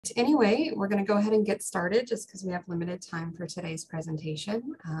Anyway, we're going to go ahead and get started just because we have limited time for today's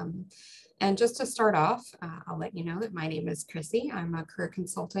presentation. And just to start off, I'll let you know that my name is Chrissy. I'm a career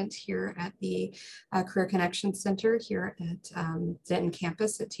consultant here at the Career Connection Center here at Denton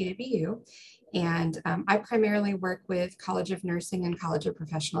campus at TWU. And I primarily work with College of Nursing and College of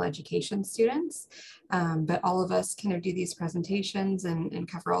Professional Education students, but all of us kind of do these presentations and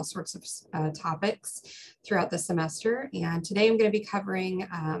cover all sorts of topics throughout the semester. And today I'm going to be covering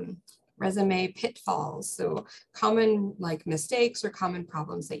resume pitfalls. So common mistakes or common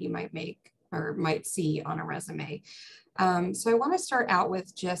problems that you might make or might see on a resume. So I want to start out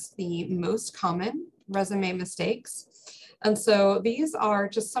with just the most common resume mistakes. And so these are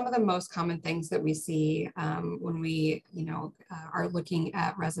just some of the most common things that we see when we, are looking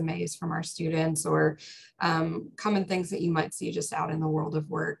at resumes from our students, or common things that you might see just out in the world of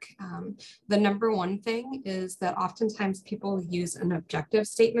work. The number one thing is that oftentimes people use an objective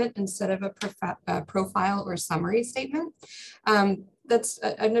statement instead of a profile or summary statement. That's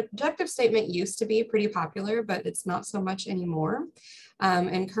an objective statement used to be pretty popular, but it's not so much anymore.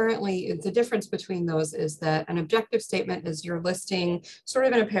 And currently, the difference between those is that an objective statement is you're listing sort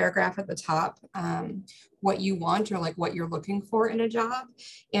of in a paragraph at the top what you want or what you're looking for in a job.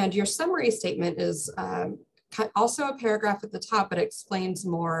 And your summary statement is also a paragraph at the top, but explains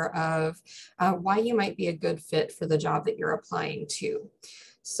more of why you might be a good fit for the job that you're applying to.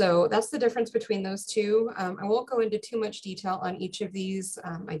 So that's the difference between those two. I won't go into too much detail on each of these.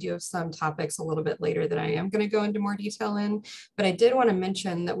 I do have some topics a little bit later that I am going to go into more detail in, but I did want to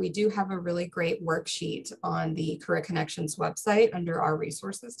mention that we do have a really great worksheet on the Career Connections website under our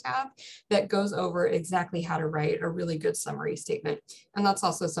resources tab that goes over exactly how to write a really good summary statement. And that's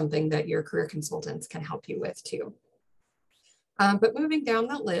also something that your career consultants can help you with too. But moving down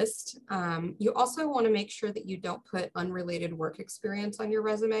that list, you also want to make sure that you don't put unrelated work experience on your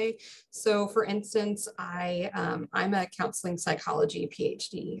resume. So for instance, I'm a counseling psychology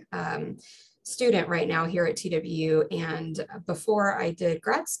PhD student right now here at TWU. And before I did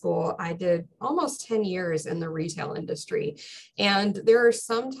grad school, I did almost 10 years in the retail industry. And there are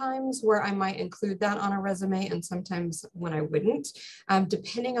some times where I might include that on a resume and sometimes when I wouldn't,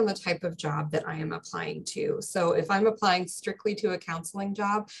 depending on the type of job that I am applying to. So if I'm applying strictly to a counseling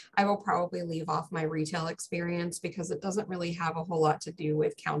job, I will probably leave off my retail experience because it doesn't really have a whole lot to do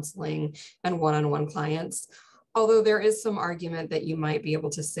with counseling and one-on-one clients. Although there is some argument that you might be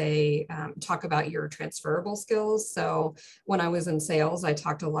able to say, talk about your transferable skills. So when I was in sales, I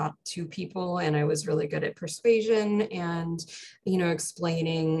talked a lot to people and I was really good at persuasion and,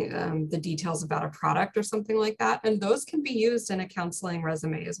 explaining the details about a product or something like that. And those can be used in a counseling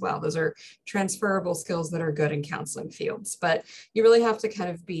resume as well. Those are transferable skills that are good in counseling fields, but you really have to kind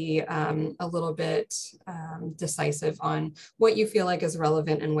of be a little bit decisive on what you feel like is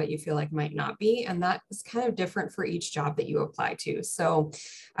relevant and what you feel like might not be. And that is kind of different for each job that you apply to. So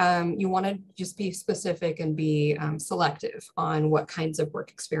you want to just be specific and be selective on what kinds of work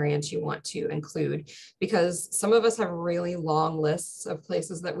experience you want to include, because some of us have really long lists of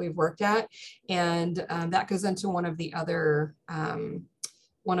places that we've worked at. And that goes into one of the other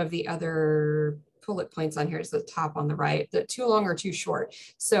bullet points on here is the top on the right, that too long or too short.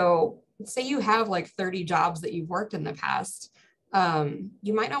 So say you have 30 jobs that you've worked in the past.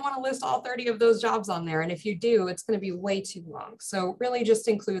 You might not want to list all 30 of those jobs on there. And if you do, it's going to be way too long. So really just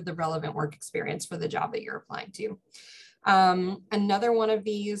include the relevant work experience for the job that you're applying to. Another one of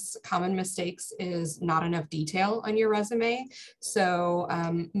these common mistakes is not enough detail on your resume. So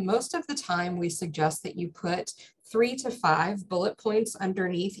most of the time we suggest that you put 3 to 5 bullet points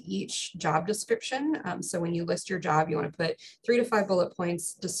underneath each job description. So when you list your job, you want to put 3 to 5 bullet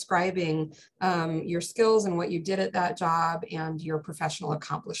points describing your skills and what you did at that job and your professional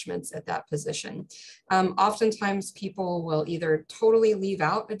accomplishments at that position. Oftentimes people will either totally leave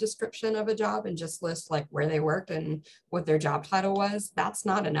out a description of a job and just list where they worked and what their job title was. That's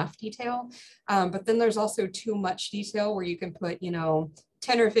not enough detail. But then there's also too much detail where you can put,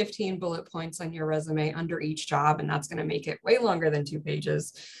 10 or 15 bullet points on your resume under each job, and that's going to make it way longer than 2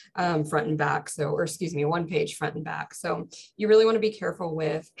 pages front and back. So, or excuse me, 1 page front and back. So you really want to be careful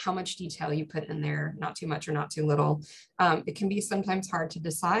with how much detail you put in there, not too much or not too little. It can be sometimes hard to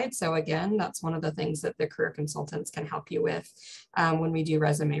decide. So again, that's one of the things that the career consultants can help you with when we do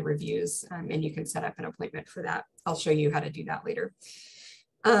resume reviews, and you can set up an appointment for that. I'll show you how to do that later.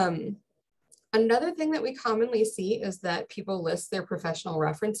 Another thing that we commonly see is that people list their professional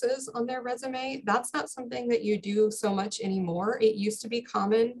references on their resume. That's not something that you do so much anymore. It used to be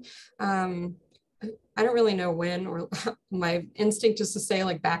common I don't really know when, or my instinct is to say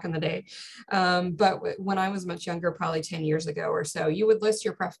like back in the day. But when I was much younger, probably 10 years ago or so, you would list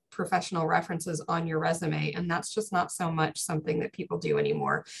your professional references on your resume. And that's just not so much something that people do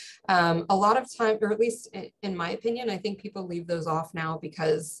anymore. A lot of time, or at least in my opinion, I think people leave those off now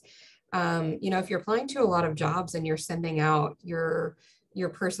because, if you're applying to a lot of jobs and you're sending out your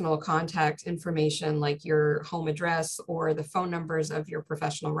personal contact information, like your home address or the phone numbers of your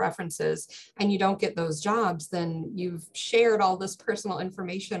professional references, and you don't get those jobs, then you've shared all this personal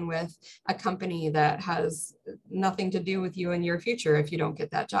information with a company that has nothing to do with you in your future if you don't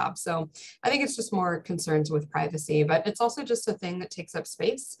get that job. So I think it's just more concerns with privacy, but it's also just a thing that takes up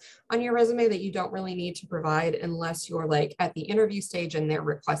space on your resume that you don't really need to provide unless you're like at the interview stage and they're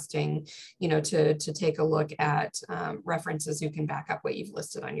requesting, to take a look at references who can back up what you've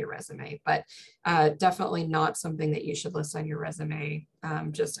listed on your resume, but definitely not something that you should list on your resume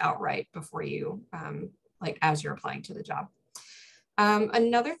just outright before you, like as you're applying to the job.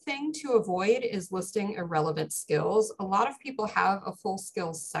 Another thing to avoid is listing irrelevant skills. A lot of people have a full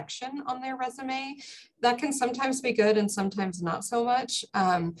skills section on their resume. That can sometimes be good and sometimes not so much.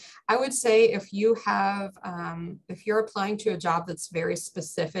 I would say if you're applying to a job that's very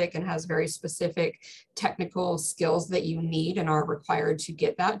specific and has very specific technical skills that you need and are required to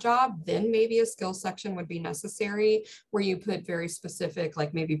get that job, then maybe a skills section would be necessary where you put very specific,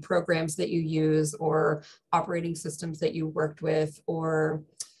 like maybe programs that you use or operating systems that you worked with, or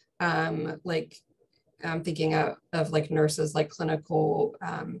like I'm thinking of like nurses, like clinical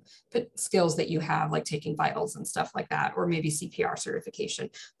skills that you have, like taking vitals and stuff like that, or maybe CPR certification.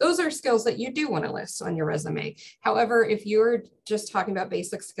 Those are skills that you do want to list on your resume. However, if you're just talking about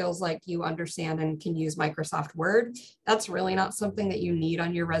basic skills like you understand and can use Microsoft Word, that's really not something that you need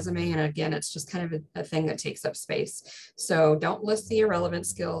on your resume. And again, it's just kind of a thing that takes up space. So don't list the irrelevant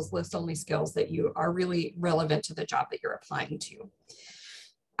skills, list only skills that you are really relevant to the job that you're applying to.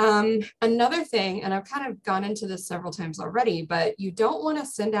 Another thing, and I've kind of gone into this several times already, but you don't want to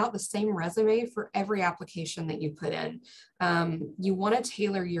send out the same resume for every application that you put in. You want to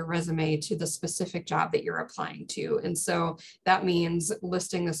tailor your resume to the specific job that you're applying to. And so that means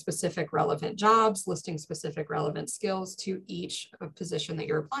listing the specific relevant jobs, listing specific relevant skills to each position that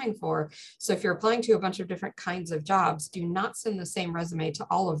you're applying for. So if you're applying to a bunch of different kinds of jobs, do not send the same resume to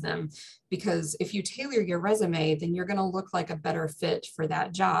all of them, because if you tailor your resume, then you're going to look like a better fit for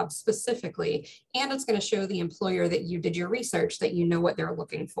that job specifically. And it's going to show the employer that you did your research, that you know what they're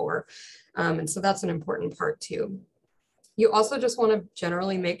looking for. And so that's an important part too. You also just want to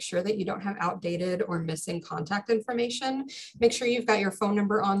generally make sure that you don't have outdated or missing contact information. Make sure you've got your phone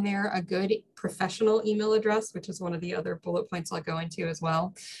number on there, a good professional email address, which is one of the other bullet points I'll go into as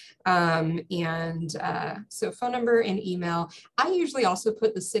well. So phone number and email. I usually also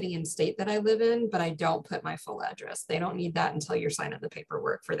put the city and state that I live in, but I don't put my full address. They don't need that until you're signing the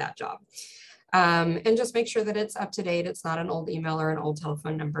paperwork for that job. And just make sure that it's up to date. It's not an old email or an old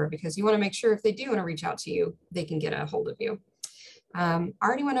telephone number, because you want to make sure if they do want to reach out to you, they can get a hold of you. I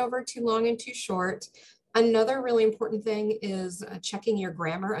already went over too long and too short. Another really important thing is checking your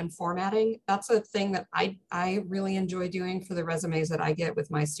grammar and formatting. That's a thing that I really enjoy doing for the resumes that I get with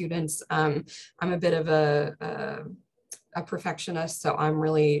my students. I'm a bit of a perfectionist, so I'm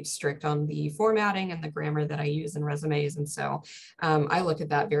really strict on the formatting and the grammar that I use in resumes. And so I look at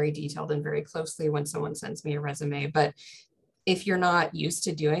that very detailed and very closely when someone sends me a resume. But if you're not used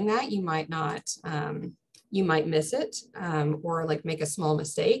to doing that, you might not, you might miss it or like make a small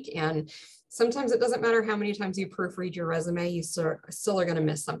mistake. And sometimes it doesn't matter how many times you proofread your resume, you still are going to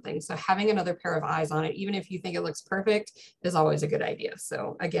miss something. So having another pair of eyes on it, even if you think it looks perfect, is always a good idea.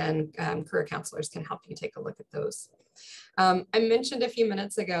 So again, career counselors can help you take a look at those. I mentioned a few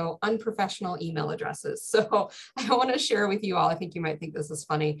minutes ago unprofessional email addresses. So I want to share with you all, I think you might think this is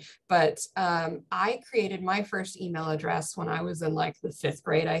funny, but I created my first email address when I was in like the 5th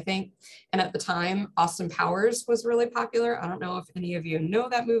grade, I think. And at the time, Austin Powers was really popular. I don't know if any of you know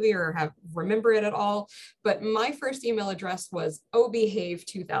that movie or remember it at all, but my first email address was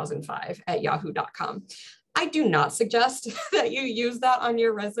obehave2005@yahoo.com. I do not suggest that you use that on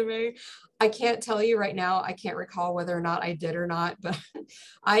your resume. I can't tell you right now, I can't recall whether or not I did or not, but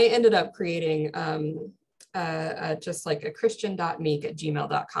I ended up creating just like a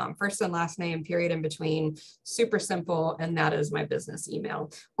christian.meek@gmail.com, first and last name, period in between, super simple. And that is my business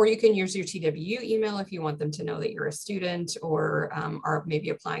email. Or you can use your TWU email if you want them to know that you're a student or are maybe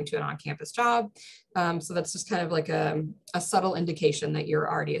applying to an on-campus job. So that's just kind of like a subtle indication that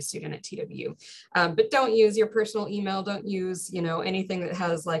you're already a student at TWU. But don't use your personal email. Don't use, anything that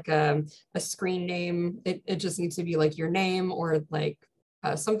has like a screen name. It just needs to be like your name or like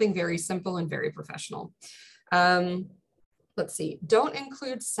something very simple and very professional. Let's see, don't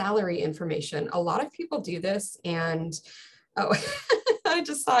include salary information. A lot of people do this, and oh, I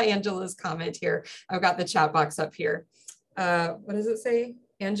just saw Angela's comment here. I've got the chat box up here. What does it say?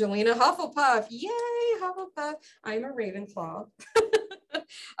 Angelina Hufflepuff, yay, Hufflepuff. I'm a Ravenclaw.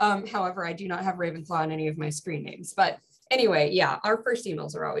 However, I do not have Ravenclaw on any of my screen names. But anyway, yeah, our first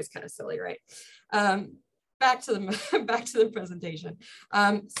emails are always kind of silly, right? Back to the presentation.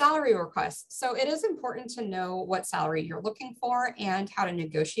 Salary requests. So it is important to know what salary you're looking for and how to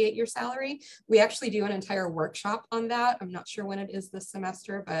negotiate your salary. We actually do an entire workshop on that. I'm not sure when it is this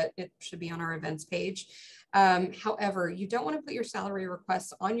semester, but it should be on our events page. However, you don't want to put your salary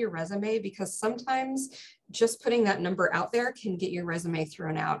requests on your resume because sometimes just putting that number out there can get your resume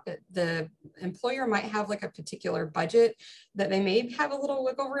thrown out. The employer might have like a particular budget that they may have a little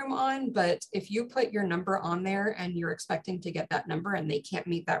wiggle room on, but if you put your number on there and you're expecting to get that number and they can't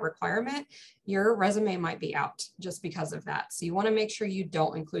meet that requirement, your resume might be out just because of that. So you want to make sure you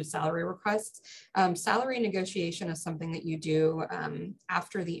don't include salary requests. Salary negotiation is something that you do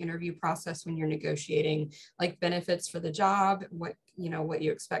after the interview process when you're negotiating like benefits for the job, what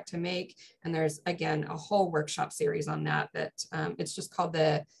you expect to make. And there's, again, a whole workshop series on that it's just called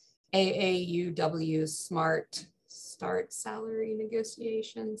the AAUW Smart Start Salary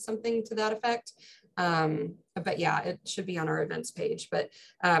Negotiation, something to that effect. But yeah, it should be on our events page, but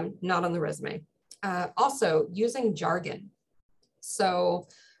not on the resume. Also, using jargon. So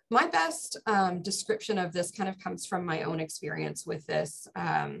my best description of this kind of comes from my own experience with this.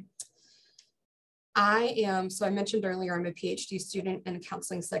 So I mentioned earlier, I'm a PhD student in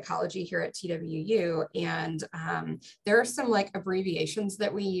counseling psychology here at TWU, and there are some like abbreviations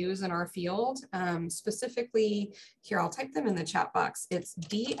that we use in our field. Specifically, here, I'll type them in the chat box. It's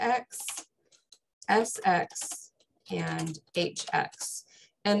DX, SX, and HX.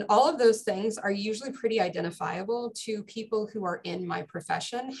 And all of those things are usually pretty identifiable to people who are in my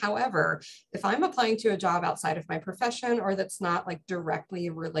profession. However, if I'm applying to a job outside of my profession or that's not like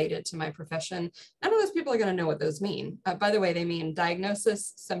directly related to my profession, none of those people are going to know what those mean. By the way, they mean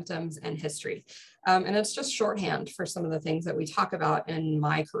diagnosis, symptoms, and history. And it's just shorthand for some of the things that we talk about in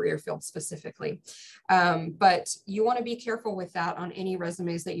my career field specifically. But you want to be careful with that on any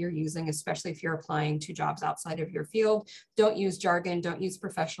resumes that you're using, especially if you're applying to jobs outside of your field. Don't use jargon, don't use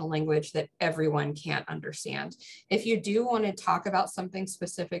professional language that everyone can't understand. If you do want to talk about something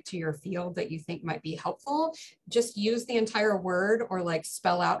specific to your field that you think might be helpful, just use the entire word or like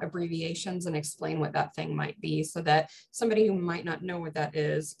spell out abbreviations and explain what that thing might be so that somebody who might not know what that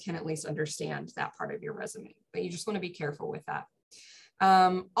is can at least understand that part of your resume, but you just want to be careful with that.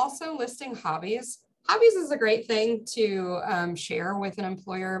 Also listing hobbies. Hobbies is a great thing to share with an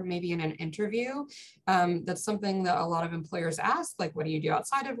employer, maybe in an interview. That's something that a lot of employers ask, like, what do you do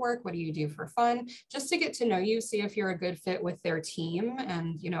outside of work? What do you do for fun? Just to get to know you, see if you're a good fit with their team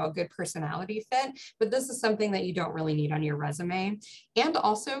and, a good personality fit. But this is something that you don't really need on your resume, and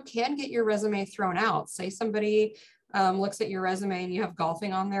also can get your resume thrown out. Say somebody looks at your resume and you have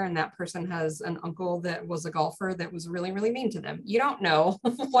golfing on there and that person has an uncle that was a golfer that was really, really mean to them. You don't know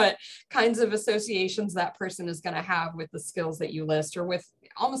what kinds of associations that person is going to have with the skills that you list or with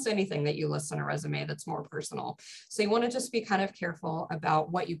almost anything that you list on a resume that's more personal. So you want to just be kind of careful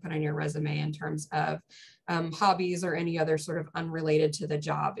about what you put on your resume in terms of hobbies or any other sort of unrelated to the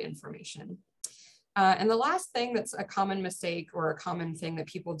job information. And the last thing that's a common mistake or a common thing that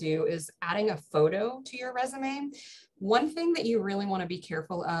people do is adding a photo to your resume. One thing that you really want to be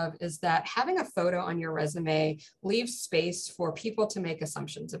careful of is that having a photo on your resume leaves space for people to make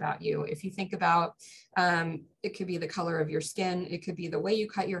assumptions about you. If you think about, it could be the color of your skin, it could be the way you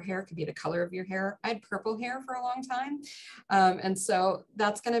cut your hair, it could be the color of your hair. I had purple hair for a long time. And so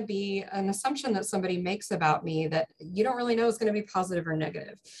that's going to be an assumption that somebody makes about me that you don't really know is going to be positive or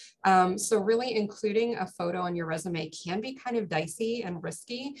negative. So really including a photo on your resume can be kind of dicey and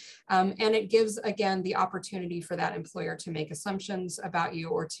risky. And it gives, again, the opportunity for that employer to make assumptions about you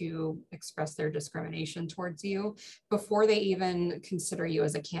or to express their discrimination towards you before they even consider you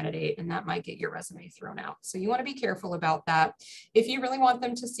as a candidate, and that might get your resume thrown out. So you want to be careful about that. If you really want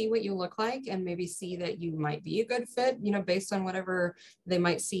them to see what you look like and maybe see that you might be a good fit, based on whatever they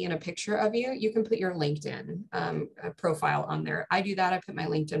might see in a picture of you, you can put your LinkedIn profile on there. I do that. I put my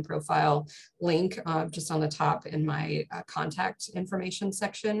LinkedIn profile link just on the top in my contact information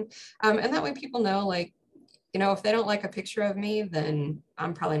section. And that way people know, like, if they don't like a picture of me, then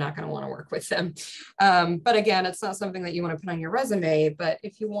I'm probably not going to want to work with them. But again, it's not something that you want to put on your resume, but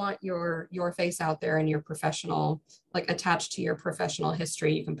if you want your face out there and your professional, like attached to your professional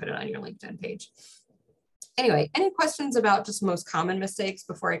history, you can put it on your LinkedIn page. Anyway, any questions about just most common mistakes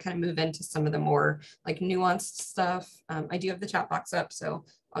before I kind of move into some of the more like nuanced stuff? I do have the chat box up, so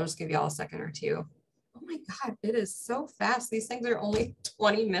I'll just give you all a second or two. Oh my God, it is so fast. These things are only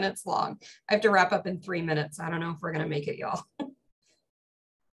 20 minutes long. I have to wrap up in 3 minutes. I don't know if we're going to make it, y'all.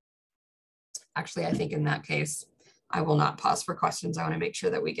 Actually, I think in that case, I will not pause for questions. I want to make sure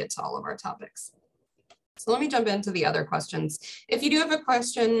that we get to all of our topics. So let me jump into the other questions. If you do have a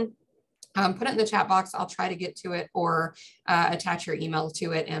question, put it in the chat box. I'll try to get to it, or attach your email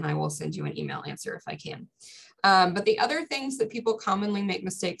to it, and I will send you an email answer if I can. But the other things that people commonly make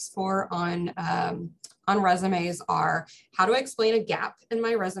mistakes for on resumes are how to explain a gap in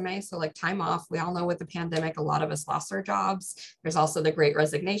my resume. So like time off, we all know with the pandemic, a lot of us lost our jobs. There's also the great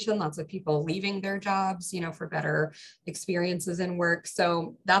resignation, lots of people leaving their jobs, for better experiences in work.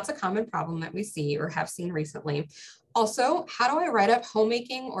 So that's a common problem that we see or have seen recently. Also, how do I write up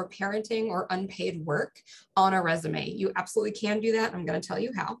homemaking or parenting or unpaid work on a resume? You absolutely can do that. I'm going to tell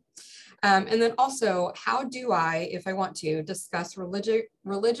you how. And then also, how do I, if I want to, discuss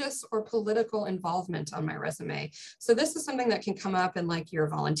religious or political involvement on my resume? So this is something that can come up in like your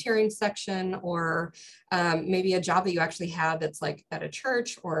volunteering section, or maybe a job that you actually had that's like at a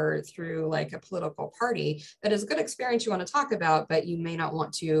church or through like a political party that is a good experience you want to talk about, but you may not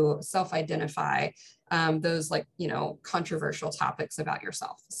want to self-identify those like, controversial topics about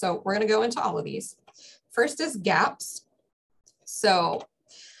yourself. So we're going to go into all of these. First is gaps. So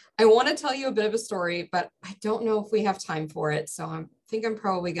I want to tell you a bit of a story, but I don't know if we have time for it. So I think I'm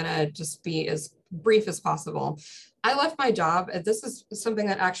probably going to just be as brief as possible. I left my job. This is something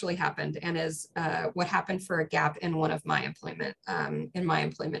that actually happened, and is what happened for a gap in one of my employment, in my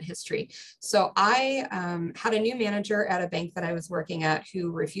employment history. So I had a new manager at a bank that I was working at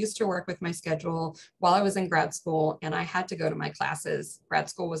who refused to work with my schedule while I was in grad school, and I had to go to my classes. Grad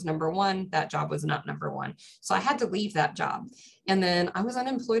school was number one. That job was not number one. So I had to leave that job. And then I was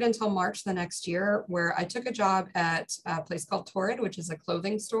unemployed until March the next year, where I took a job at a place called Torrid, which is a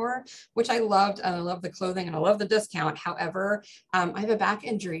clothing store, which I loved. And I love the clothing and I love the discount. However, I have a back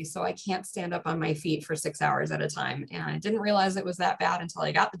injury, so I can't stand up on my feet for 6 hours at a time. And I didn't realize it was that bad until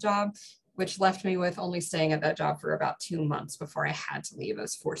I got the job, which left me with only staying at that job for about 2 months before I had to leave. I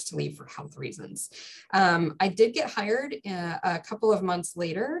was forced to leave for health reasons. I did get hired a couple of months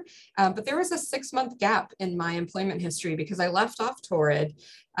later, but there was a 6-month gap in my employment history because I left off Torrid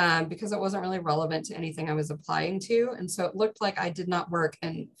because it wasn't really relevant to anything I was applying to. And so it looked like I did not work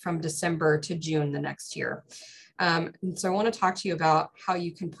from December to June the next year. And so I want to talk to you about how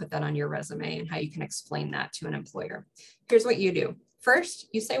you can put that on your resume and how you can explain that to an employer. Here's what you do. First,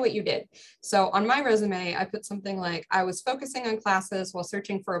 you say what you did. So on my resume, I put something like, I was focusing on classes while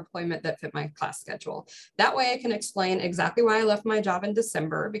searching for employment that fit my class schedule. That way I can explain exactly why I left my job in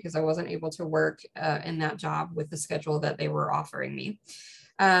December, because I wasn't able to work in that job with the schedule that they were offering me.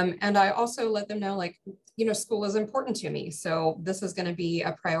 And I also let them know, like, school is important to me. So this is going to be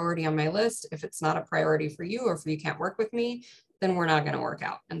a priority on my list. If it's not a priority for you, or if you can't work with me, then we're not going to work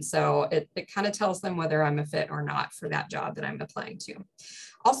out. And so it kind of tells them whether I'm a fit or not for that job that I'm applying to.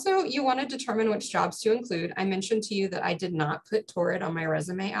 Also, you want to determine which jobs to include. I mentioned to you that I did not put Torrid on my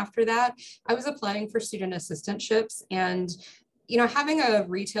resume after that. I was applying for student assistantships, and having a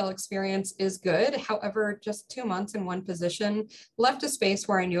retail experience is good. However, just 2 months in one position left a space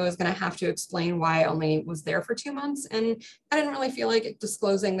where I knew I was going to have to explain why I only was there for 2 months. And I didn't really feel like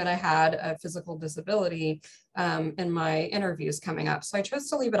disclosing that I had a physical disability in my interviews coming up. So I chose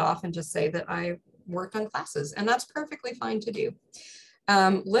to leave it off and just say that I worked on classes, and that's perfectly fine to do.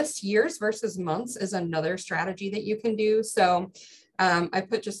 List years versus months is another strategy that you can do. So I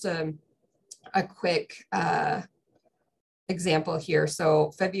put just a quick example here.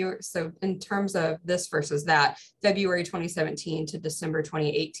 So in terms of this versus that, February 2017 to December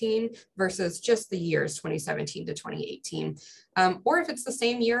 2018 versus just the years 2017 to 2018. Or if it's the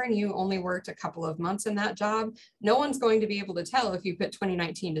same year and you only worked a couple of months in that job, no one's going to be able to tell if you put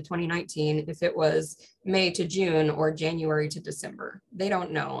 2019 to 2019, if it was May to June or January to December. They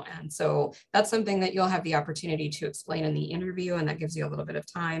don't know. And so that's something that you'll have the opportunity to explain in the interview, and that gives you a little bit of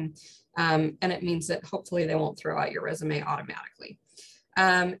time. And it means that hopefully they won't throw out your resume automatically.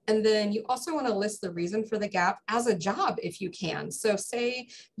 And then you also want to list the reason for the gap as a job if you can. So say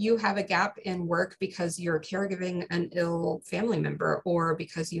you have a gap in work because you're caregiving an ill family member, or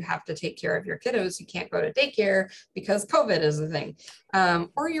because you have to take care of your kiddos, you can't go to daycare because COVID is a thing.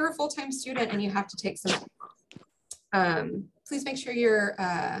 Or you're a full-time student and you have to take some please make sure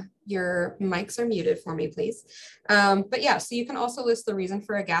your mics are muted for me, please. But yeah, so you can also list the reason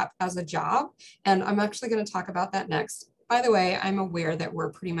for a gap as a job. And I'm actually going to talk about that next. By the way, I'm aware that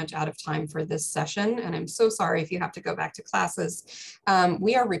we're pretty much out of time for this session, and I'm so sorry if you have to go back to classes.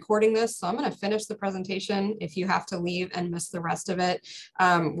 We are recording this, so I'm going to finish the presentation. If you have to leave and miss the rest of it,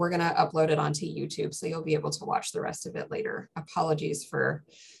 we're going to upload it onto YouTube, so you'll be able to watch the rest of it later. Apologies for,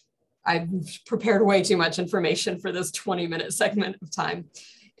 I've prepared way too much information for this 20-minute segment of time.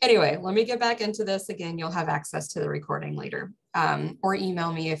 Anyway, let me get back into this. Again, you'll have access to the recording later, or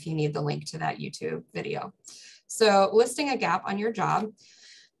email me if you need the link to that YouTube video. So listing a gap on your job.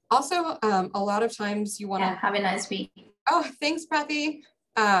 Also, a lot of times you want to have a nice week. Oh, thanks, Prathy.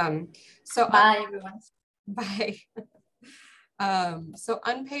 Bye, everyone. Bye. So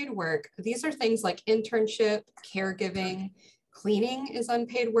unpaid work, these are things like internship, caregiving, cleaning is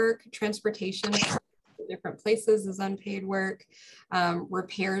unpaid work, transportation to different places is unpaid work,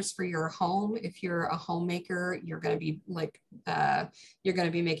 repairs for your home. If you're a homemaker, you're going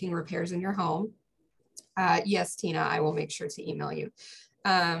to be making repairs in your home. Yes, Tina, I will make sure to email you.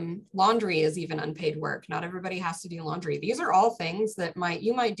 Laundry is even unpaid work. Not everybody has to do laundry. These are all things that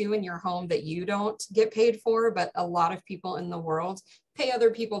you might do in your home that you don't get paid for, but a lot of people in the world pay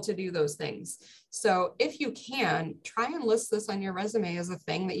other people to do those things. So if you can, try and list this on your resume as a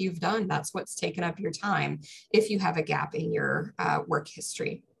thing that you've done. That's what's taken up your time if you have a gap in your work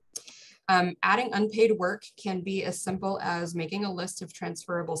history. Adding unpaid work can be as simple as making a list of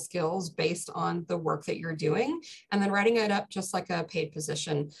transferable skills based on the work that you're doing, and then writing it up just like a paid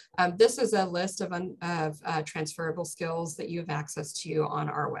position. This is a list of transferable skills that you have access to on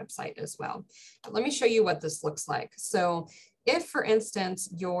our website as well. But let me show you what this looks like. So if, for instance,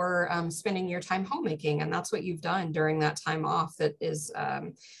 you're spending your time homemaking, and that's what you've done during that time off that is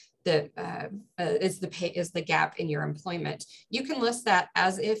the gap in your employment, you can list that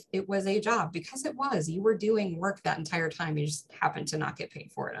as if it was a job, because it was. You were doing work that entire time. You just happened to not get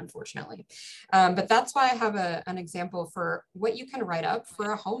paid for it, unfortunately. But that's why I have an example for what you can write up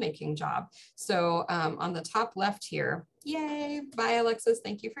for a homemaking job. So on the top left here, yay, bye Alexis,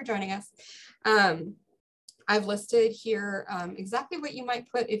 thank you for joining us. I've listed here exactly what you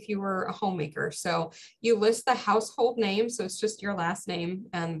might put if you were a homemaker. So you list the household name. So it's just your last name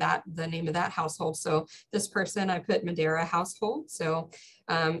and the name of that household. So this person, I put Madera household. So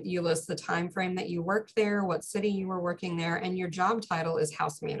you list the time frame that you worked there, what city you were working there, and your job title is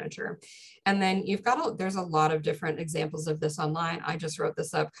house manager. And then there's a lot of different examples of this online. I just wrote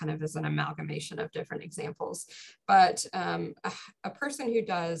this up kind of as an amalgamation of different examples. But a person who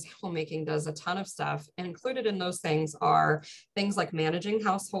does homemaking does a ton of stuff, and included in those things are things like managing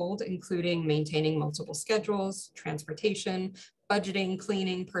household, including maintaining multiple schedules, transportation, budgeting,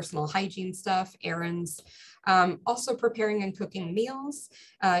 cleaning, personal hygiene stuff, errands, also preparing and cooking meals.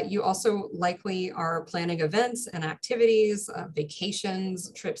 You also likely are planning events and activities,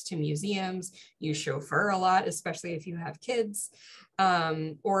 vacations, trips to museums. You chauffeur a lot, especially if you have kids,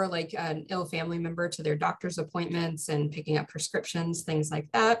 or like an ill family member to their doctor's appointments and picking up prescriptions, things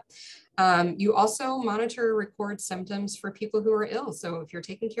like that. You also monitor, record symptoms for people who are ill. So if you're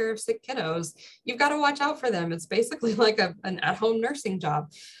taking care of sick kiddos, you've got to watch out for them. It's basically like an at-home nursing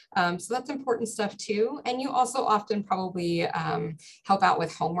job. So that's important stuff too. And you also often probably help out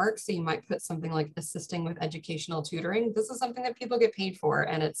with homework. So you might put something like assisting with educational tutoring. This is something that people get paid for,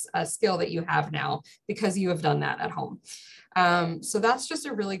 and it's a skill that you have now because you have done that at home. So that's just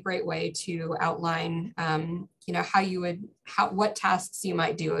a really great way to outline, what tasks you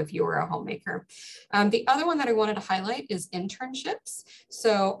might do if you were a homemaker. The other one that I wanted to highlight is internships.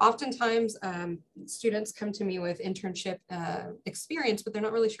 So oftentimes students come to me with internship experience, but they're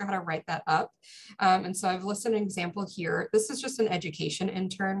not really sure how to write that up. And so I've listed an example here. This is just an education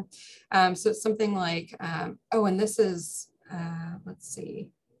intern. So it's something like, and this is, let's see.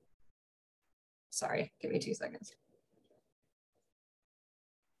 Sorry, give me 2 seconds.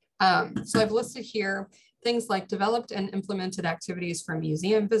 So I've listed here things like developed and implemented activities for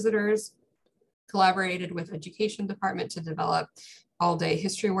museum visitors, collaborated with education department to develop all-day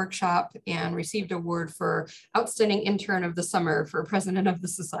history workshop, and received award for outstanding intern of the summer for president of the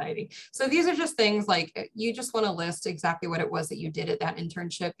society. So these are just things like you just want to list exactly what it was that you did at that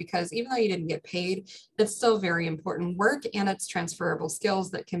internship, because even though you didn't get paid, it's still very important work, and it's transferable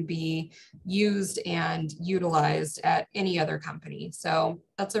skills that can be used and utilized at any other company. So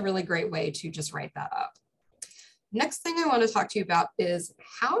that's a really great way to just write that up. Next thing I want to talk to you about is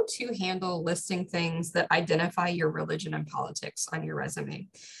how to handle listing things that identify your religion and politics on your resume.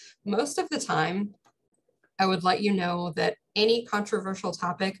 Most of the time, I would let you know that any controversial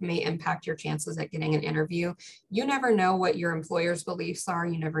topic may impact your chances at getting an interview. You never know what your employer's beliefs are.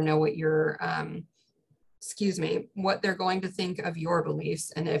 You never know what your excuse me, what they're going to think of your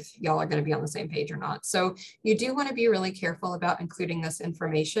beliefs and if y'all are going to be on the same page or not. So you do want to be really careful about including this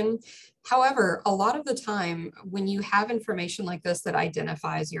information. However, a lot of the time when you have information like this that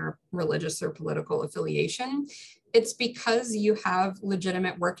identifies your religious or political affiliation, it's because you have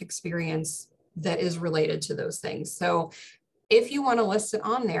legitimate work experience that is related to those things. So if you want to list it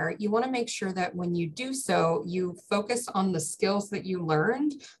on there, you want to make sure that when you do so, you focus on the skills that you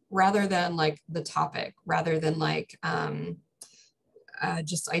learned rather than like the topic, rather than like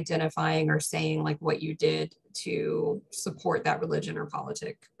just identifying or saying like what you did to support that religion or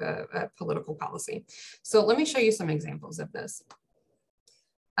political policy. So let me show you some examples of this.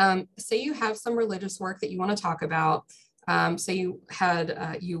 Say you have some religious work that you want to talk about. Say you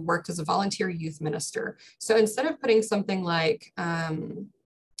had, you worked as a volunteer youth minister. So instead of putting something like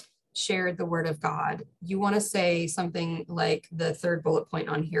shared the word of God, you want to say something like the third bullet point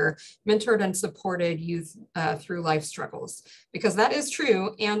on here, mentored and supported youth through life struggles, because that is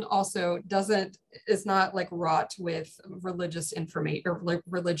true and also is not like wrought with religious information or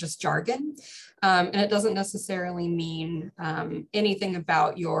religious jargon. And it doesn't necessarily mean anything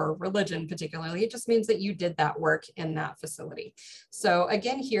about your religion particularly. It just means that you did that work in that facility. So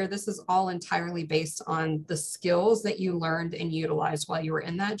again, here, this is all entirely based on the skills that you learned and utilized while you were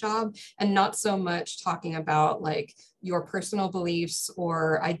in that job, and not so much talking about like your personal beliefs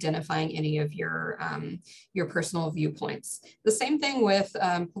or identifying any of your personal viewpoints. The same thing with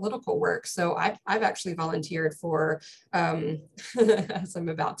political work. So I've actually volunteered for, as I'm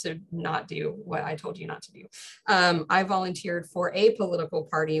about to not do what I told you not to do. I volunteered for a political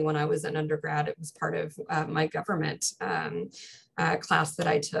party when I was an undergrad. It was part of my government class that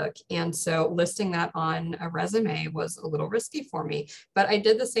I took. And so listing that on a resume was a little risky for me, but I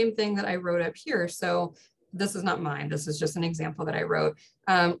did the same thing that I wrote up here. So this is not mine. This is just an example that I wrote.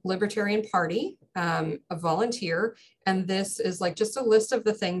 Libertarian Party, a volunteer. And this is like just a list of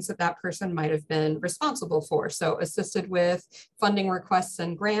the things that that person might have been responsible for. So assisted with funding requests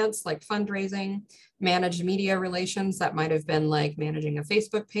and grants, like fundraising, managed media relations, that might have been like managing a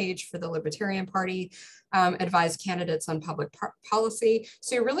Facebook page for the Libertarian Party, advise candidates on public policy.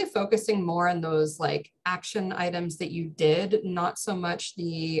 So you're really focusing more on those like action items that you did, not so much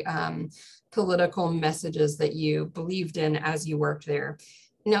the political messages that you believed in as you worked there.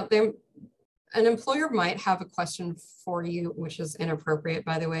 Now, an employer might have a question for you, which is inappropriate,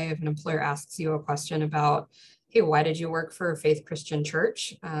 by the way, if an employer asks you a question about, hey, why did you work for a faith Christian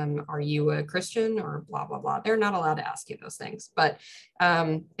church? Are you a Christian or blah, blah, blah. They're not allowed to ask you those things, but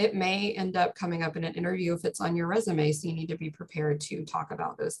it may end up coming up in an interview if it's on your resume. So you need to be prepared to talk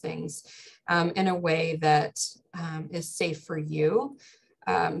about those things in a way that is safe for you.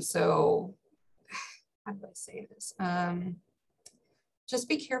 So how do I say this? Just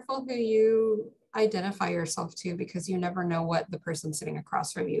be careful who you identify yourself to, because you never know what the person sitting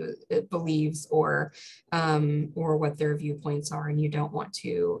across from you believes or what their viewpoints are. And you don't want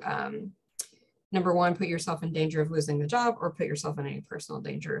to, number one, put yourself in danger of losing the job, or put yourself in any personal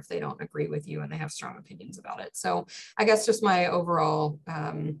danger if they don't agree with you and they have strong opinions about it. So I guess just my overall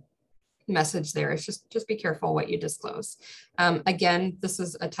message there is just be careful what you disclose. Again, this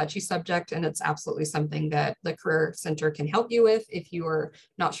is a touchy subject, and it's absolutely something that the Career Center can help you with if you are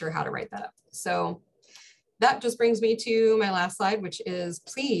not sure how to write that up. So that just brings me to my last slide, which is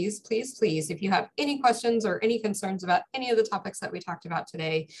please, please, please, if you have any questions or any concerns about any of the topics that we talked about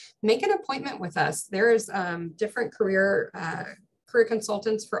today, make an appointment with us. There's different career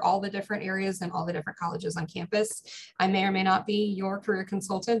consultants for all the different areas and all the different colleges on campus. I may or may not be your career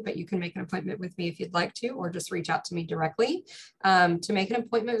consultant, but you can make an appointment with me if you'd like to, or just reach out to me directly. To make an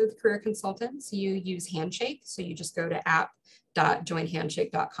appointment with career consultants, you use Handshake. So you just go to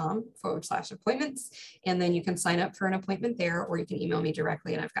app.joinhandshake.com/appointments, and then you can sign up for an appointment there, or you can email me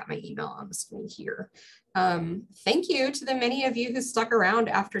directly, and I've got my email on the screen here. Thank you to the many of you who stuck around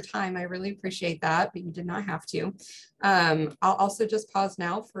after time. I really appreciate that, but you did not have to. I'll also just pause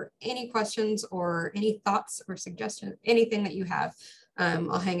now for any questions or any thoughts or suggestions, anything that you have.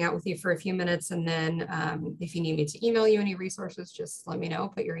 I'll hang out with you for a few minutes, and then if you need me to email you any resources, just let me know.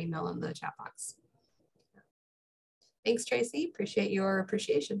 Put your email in the chat box. Thanks, Tracy. Appreciate your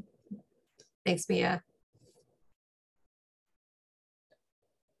appreciation. Thanks, Mia.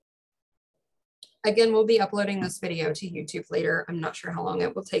 Again, we'll be uploading this video to YouTube later. I'm not sure how long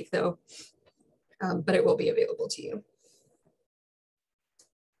it will take though, but it will be available to you.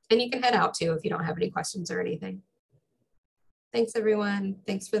 And you can head out too if you don't have any questions or anything. Thanks, everyone.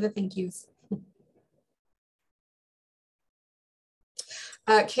 Thanks for the thank yous.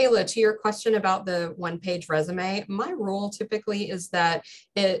 Kayla, to your question about the one-page resume, my rule typically is that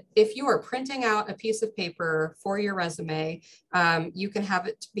if you are printing out a piece of paper for your resume, you can have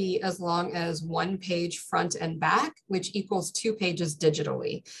it be as long as 1 page front and back, which equals 2 pages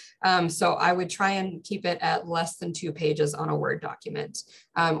digitally. So I would try and keep it at less than 2 pages on a Word document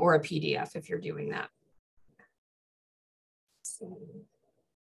or a PDF if you're doing that. So,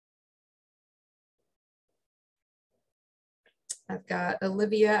 I've got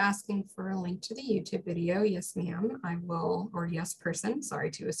Olivia asking for a link to the YouTube video. Yes, ma'am, I will, or yes, person, sorry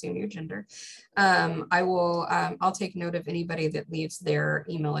to assume your gender. I'll take note of anybody that leaves their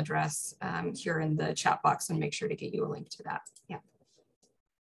email address here in the chat box and make sure to get you a link to that. Yeah.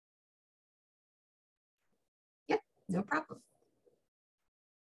 Yeah, no problem.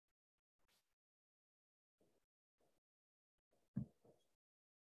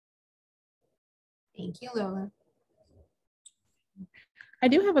 Thank you, Lola. I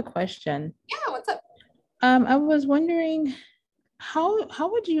do have a question. Yeah, what's up? I was wondering how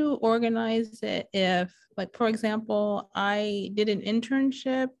would you organize it if, like, for example, I did an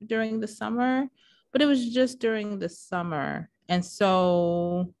internship during the summer, but it was just during the summer. And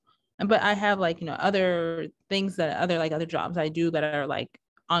so, but I have like, other things other jobs I do that are like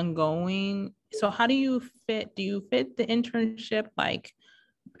ongoing. So how do you fit the internship like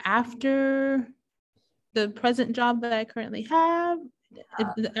after the present job that I currently have? I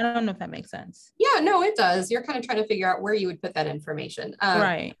don't know if that makes sense. Yeah, no, it does. You're kind of trying to figure out where you would put that information.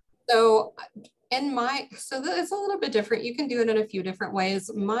 Right. So it's a little bit different. You can do it in a few different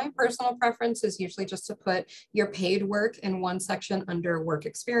ways. My personal preference is usually just to put your paid work in one section under work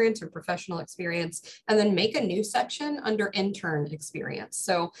experience or professional experience, and then make a new section under intern experience.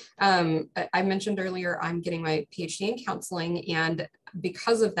 So I mentioned earlier, I'm getting my PhD in counseling, and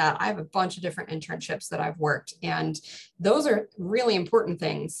because of that, I have a bunch of different internships that I've worked. And those are really important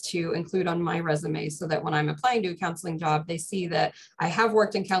things to include on my resume so that when I'm applying to a counseling job, they see that I have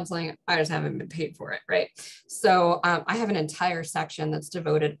worked in counseling, I just haven't been paid for it, right? So I have an entire section that's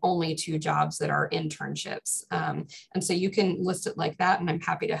devoted only to jobs that are internships. And so you can list it like that, and I'm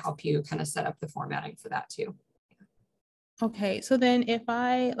happy to help you kind of set up the formatting for that too. Okay, so then if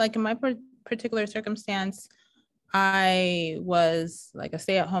I, like in my particular circumstance, I was like a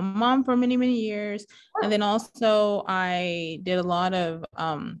stay-at-home mom for many, many years. And then also I did a lot of,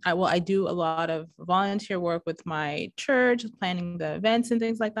 I do a lot of volunteer work with my church, planning the events and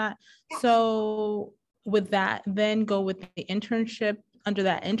things like that. So would that then go with the internship under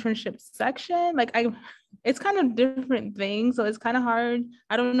that internship section? Like it's kind of different things. So it's kind of hard.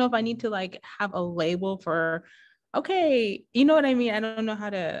 I don't know if I need to like have a label for, okay, you know what I mean? I don't know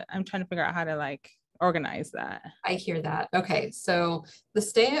I'm trying to figure out how to like organize that. I hear that. Okay, so the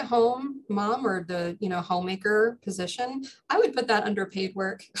stay-at-home mom or the homemaker position, I would put that under paid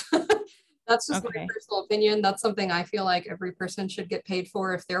work. That's just my personal opinion. That's something I feel like every person should get paid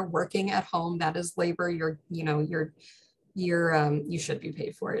for. If they're working at home, that is labor. You should be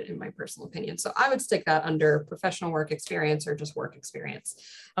paid for it, in my personal opinion. So I would stick that under professional work experience or just work experience.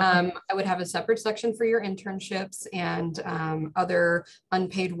 I would have a separate section for your internships and other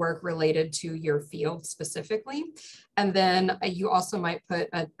unpaid work related to your field specifically. And then you also might put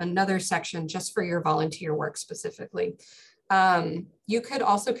another section just for your volunteer work specifically. You could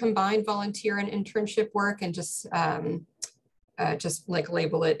also combine volunteer and internship work and just like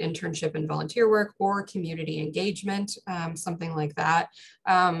label it internship and volunteer work or community engagement, something like that.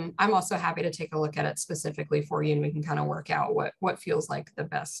 I'm also happy to take a look at it specifically for you, and we can kind of work out what feels like the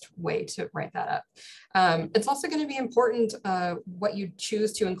best way to write that up. It's also going to be important what you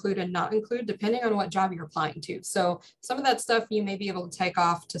choose to include and not include depending on what job you're applying to. So some of that stuff you may be able to take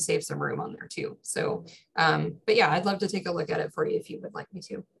off to save some room on there too. So, but yeah, I'd love to take a look at it for you if you would like me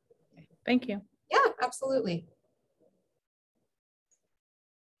to. Thank you. Yeah, absolutely.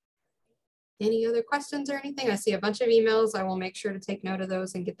 Any other questions or anything? I see a bunch of emails. I will make sure to take note of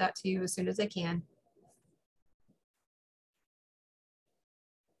those and get that to you as soon as I can.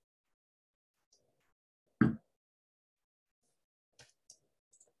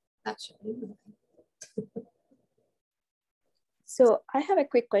 That should be okay. So I have a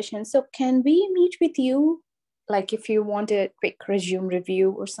quick question. So can we meet with you? Like if you want a quick resume review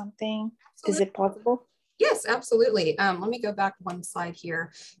or something, absolutely. Is it possible? Yes, absolutely. Let me go back one slide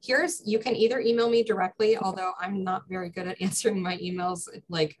here. You can either email me directly, although I'm not very good at answering my emails.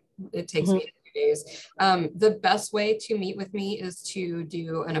 Like it takes me a few days. The best way to meet with me is to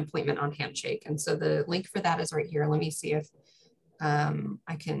do an appointment on Handshake. And so the link for that is right here. Let me see if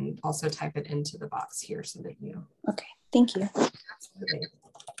I can also type it into the box here so that you. Okay, thank you. Absolutely.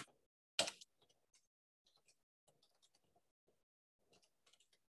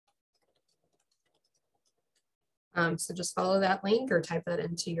 So just follow that link or type that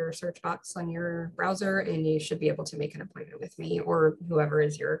into your search box on your browser, and you should be able to make an appointment with me or whoever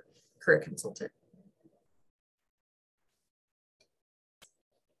is your career consultant.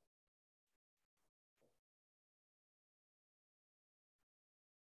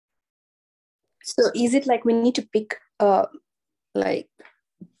 So is it like we need to pick like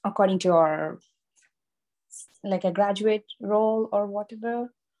according to our like a graduate role or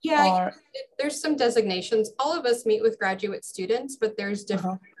whatever? Yeah, or... there's some designations. All of us meet with graduate students, but there's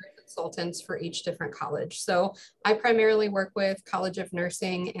different consultants for each different college. So I primarily work with College of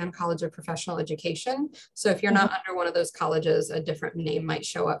Nursing and College of Professional Education. So if you're not under one of those colleges, a different name might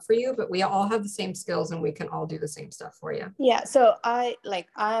show up for you, but we all have the same skills and we can all do the same stuff for you. Yeah, so I'm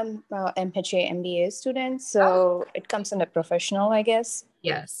MHA MBA student, so it comes under professional, I guess.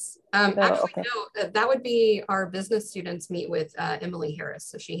 Yes. So, actually, no, that would be our business students meet with Emily Harris.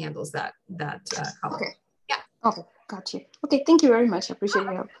 So she handles that column. Okay. Yeah. Okay, got you. Okay, thank you very much. I appreciate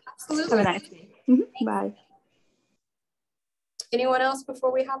your help. Absolutely. Have a nice day. Bye. Anyone else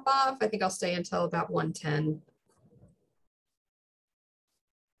before we hop off? I think I'll stay until about 1:10.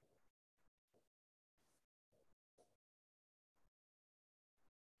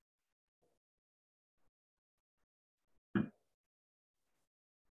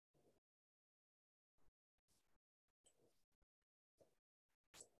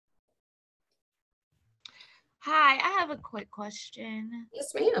 Hi, I have a quick question.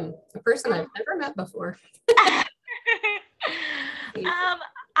 Yes, ma'am. A person I've never met before. I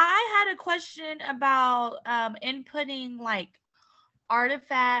had a question about inputting like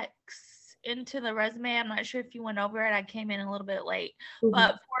artifacts into the resume. I'm not sure if you went over it. I came in a little bit late.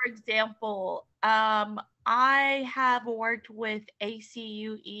 But for example, I have worked with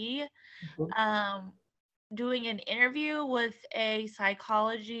ACUE. Doing an interview with a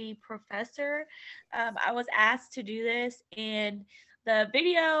psychology professor. I was asked to do this, and the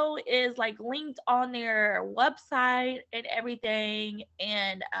video is like linked on their website and everything.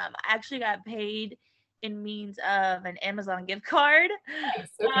 And I actually got paid in means of an Amazon gift card.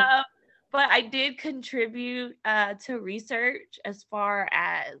 But I did contribute to research as far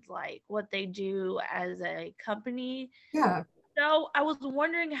as like what they do as a company. Yeah. So I was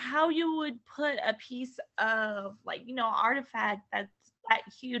wondering how you would put a piece of like, artifact that's that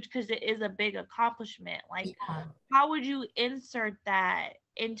huge, because it is a big accomplishment. Like, how would you insert that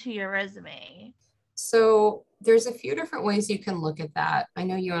into your resume? So there's a few different ways you can look at that. I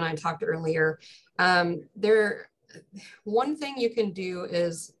know you and I talked earlier. One thing you can do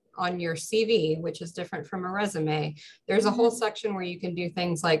is on your CV, which is different from a resume. There's a whole section where you can do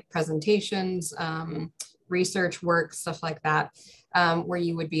things like presentations, research work, stuff like that, where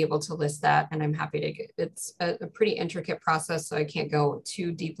you would be able to list that. And I'm happy to it's a pretty intricate process, so I can't go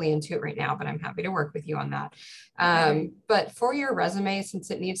too deeply into it right now, but I'm happy to work with you on that. But for your resume,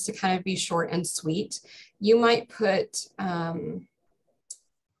 since it needs to kind of be short and sweet, you might put, I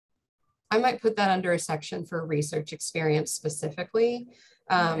might put that under a section for research experience specifically.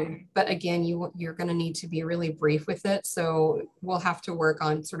 But again, you're going to need to be really brief with it. So we'll have to work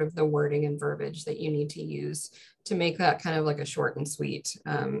on sort of the wording and verbiage that you need to use to make that kind of like a short and sweet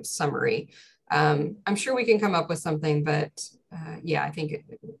summary. I'm sure we can come up with something, but yeah, I think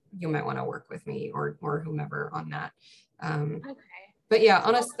you might want to work with me or whomever on that. But yeah,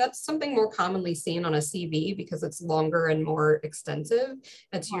 that's something more commonly seen on a CV because it's longer and more extensive.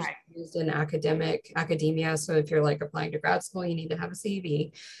 It's usually used in academia. So if you're like applying to grad school, you need to have a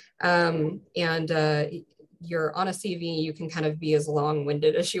CV. You're on a CV, you can kind of be as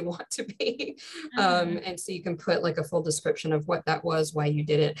long-winded as you want to be. And so you can put like a full description of what that was, why you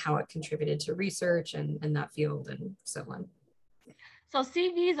did it, how it contributed to research and that field and so on. So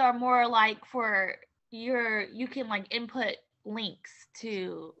CVs are more like for you can like input links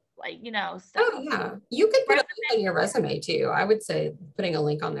to like, stuff. Oh yeah, you could put a link on your resume too. I would say putting a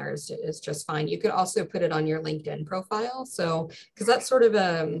link on there is just fine. You could also put it on your LinkedIn profile. So, because that's sort of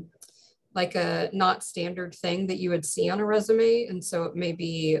like a not standard thing that you would see on a resume. And so it may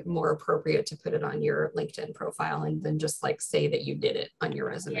be more appropriate to put it on your LinkedIn profile and then just like say that you did it on your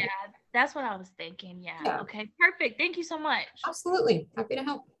resume. Yeah, that's what I was thinking. Yeah. Okay, perfect. Thank you so much. Absolutely. Happy to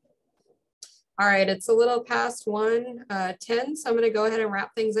help. All right, it's a little past 1:10, so I'm going to go ahead and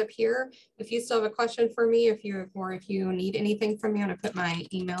wrap things up here. If you still have a question for me, if you need anything from me, I'm going to put my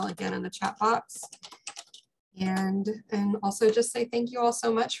email again in the chat box. And also just say thank you all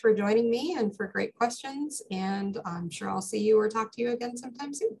so much for joining me and for great questions. And I'm sure I'll see you or talk to you again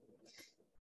sometime soon.